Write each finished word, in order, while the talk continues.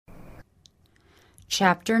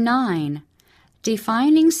Chapter 9.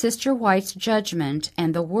 Defining Sister White's Judgment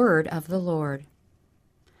and the Word of the Lord.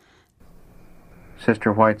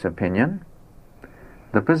 Sister White's opinion: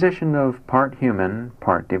 the position of part human,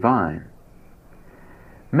 part divine.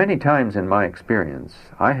 Many times in my experience,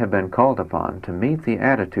 I have been called upon to meet the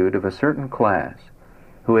attitude of a certain class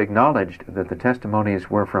who acknowledged that the testimonies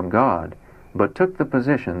were from God, but took the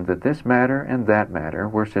position that this matter and that matter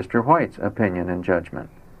were Sister White's opinion and judgment.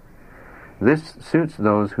 This suits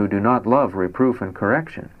those who do not love reproof and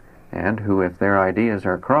correction, and who, if their ideas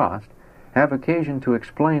are crossed, have occasion to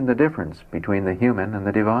explain the difference between the human and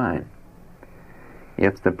the divine.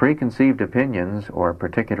 If the preconceived opinions or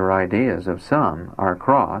particular ideas of some are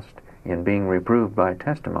crossed in being reproved by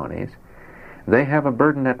testimonies, they have a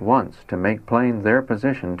burden at once to make plain their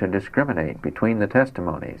position to discriminate between the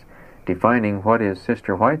testimonies, defining what is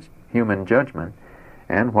Sister White's human judgment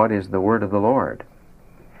and what is the word of the Lord.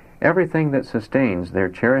 Everything that sustains their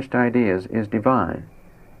cherished ideas is divine,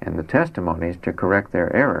 and the testimonies to correct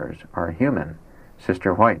their errors are human,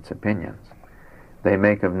 Sister White's opinions. They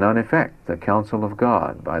make of none effect the counsel of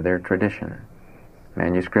God by their tradition.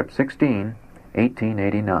 Manuscript 16,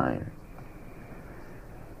 1889.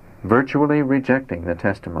 Virtually rejecting the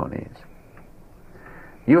testimonies.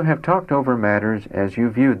 You have talked over matters as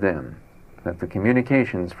you viewed them, that the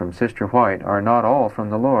communications from Sister White are not all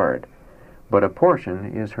from the Lord, but a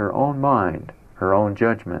portion is her own mind, her own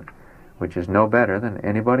judgment, which is no better than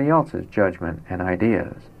anybody else's judgment and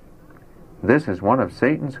ideas. This is one of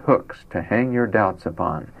Satan's hooks to hang your doubts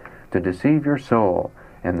upon, to deceive your soul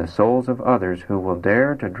and the souls of others who will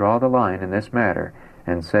dare to draw the line in this matter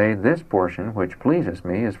and say, this portion which pleases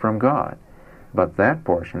me is from God, but that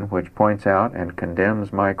portion which points out and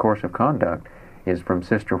condemns my course of conduct is from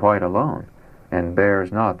Sister White alone, and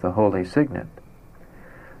bears not the holy signet.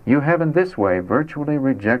 You have in this way virtually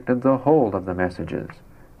rejected the whole of the messages,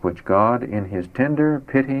 which God in His tender,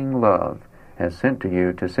 pitying love has sent to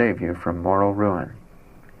you to save you from moral ruin.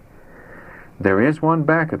 There is one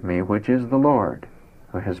back of me which is the Lord,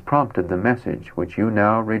 who has prompted the message which you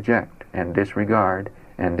now reject and disregard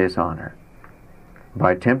and dishonor.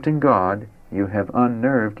 By tempting God, you have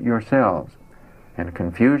unnerved yourselves, and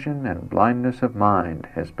confusion and blindness of mind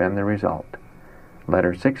has been the result.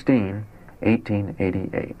 Letter 16,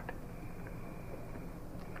 1888.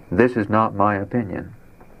 This is not my opinion.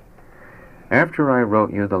 After I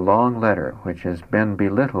wrote you the long letter which has been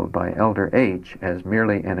belittled by Elder H. as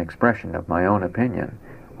merely an expression of my own opinion,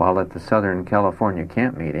 while at the Southern California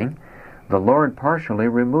camp meeting, the Lord partially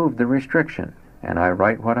removed the restriction, and I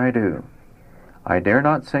write what I do. I dare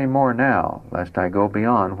not say more now, lest I go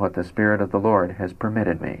beyond what the Spirit of the Lord has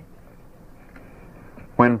permitted me.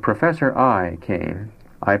 When Professor I came,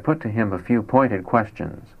 I put to him a few pointed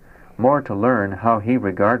questions, more to learn how he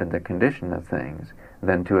regarded the condition of things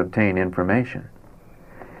than to obtain information.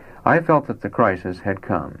 I felt that the crisis had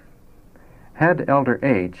come. Had Elder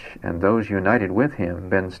H. and those united with him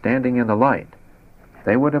been standing in the light,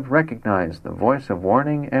 they would have recognized the voice of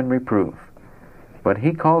warning and reproof. But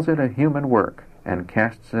he calls it a human work and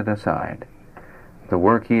casts it aside. The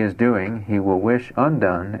work he is doing he will wish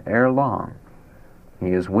undone ere long.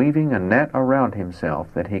 He is weaving a net around himself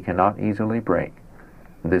that he cannot easily break.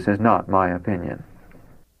 This is not my opinion.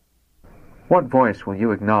 What voice will you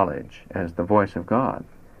acknowledge as the voice of God?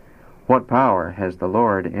 What power has the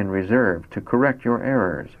Lord in reserve to correct your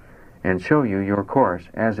errors and show you your course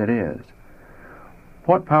as it is?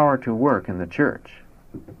 What power to work in the church?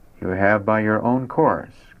 You have by your own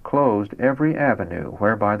course closed every avenue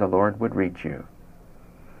whereby the Lord would reach you.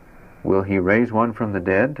 Will He raise one from the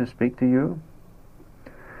dead to speak to you?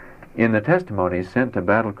 In the testimonies sent to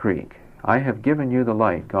Battle Creek, I have given you the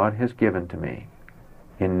light God has given to me.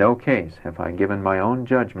 In no case have I given my own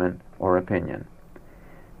judgment or opinion.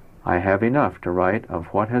 I have enough to write of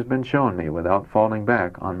what has been shown me without falling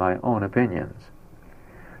back on my own opinions.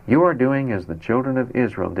 You are doing as the children of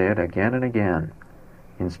Israel did again and again.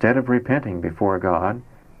 Instead of repenting before God,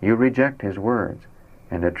 you reject His words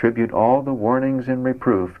and attribute all the warnings and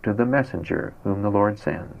reproof to the messenger whom the Lord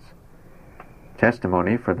sends.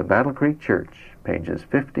 Testimony for the Battle Creek Church, pages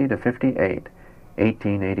 50 to 58,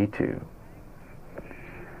 1882.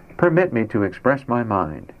 Permit me to express my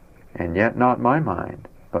mind, and yet not my mind,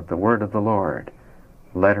 but the word of the Lord.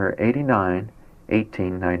 Letter 89,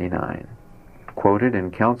 1899. Quoted in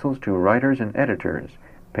Counsels to Writers and Editors,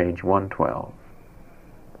 page 112.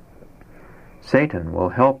 Satan will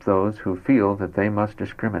help those who feel that they must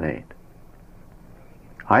discriminate.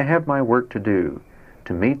 I have my work to do,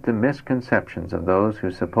 to meet the misconceptions of those who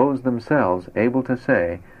suppose themselves able to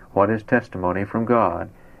say what is testimony from God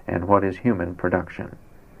and what is human production.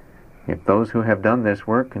 If those who have done this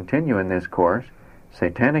work continue in this course,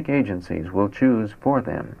 satanic agencies will choose for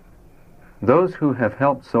them. Those who have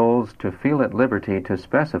helped souls to feel at liberty to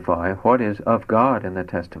specify what is of God in the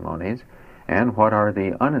testimonies and what are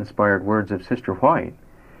the uninspired words of Sister White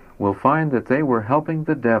will find that they were helping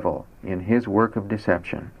the devil in his work of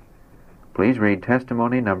deception. Please read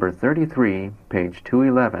Testimony number 33, page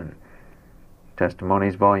 211,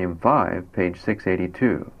 Testimonies Volume 5, page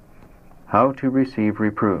 682. How to Receive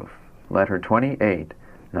Reproof, Letter 28,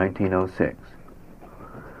 1906.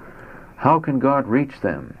 How can God reach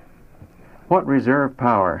them? What reserve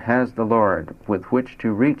power has the Lord with which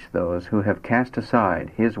to reach those who have cast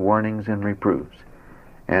aside His warnings and reproofs,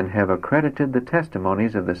 and have accredited the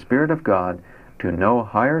testimonies of the Spirit of God to no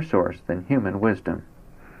higher source than human wisdom?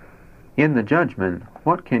 In the judgment,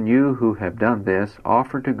 what can you who have done this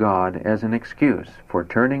offer to God as an excuse for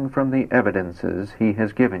turning from the evidences He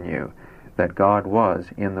has given you that God was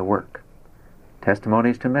in the work?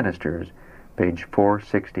 Testimonies to Ministers, page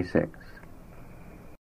 466.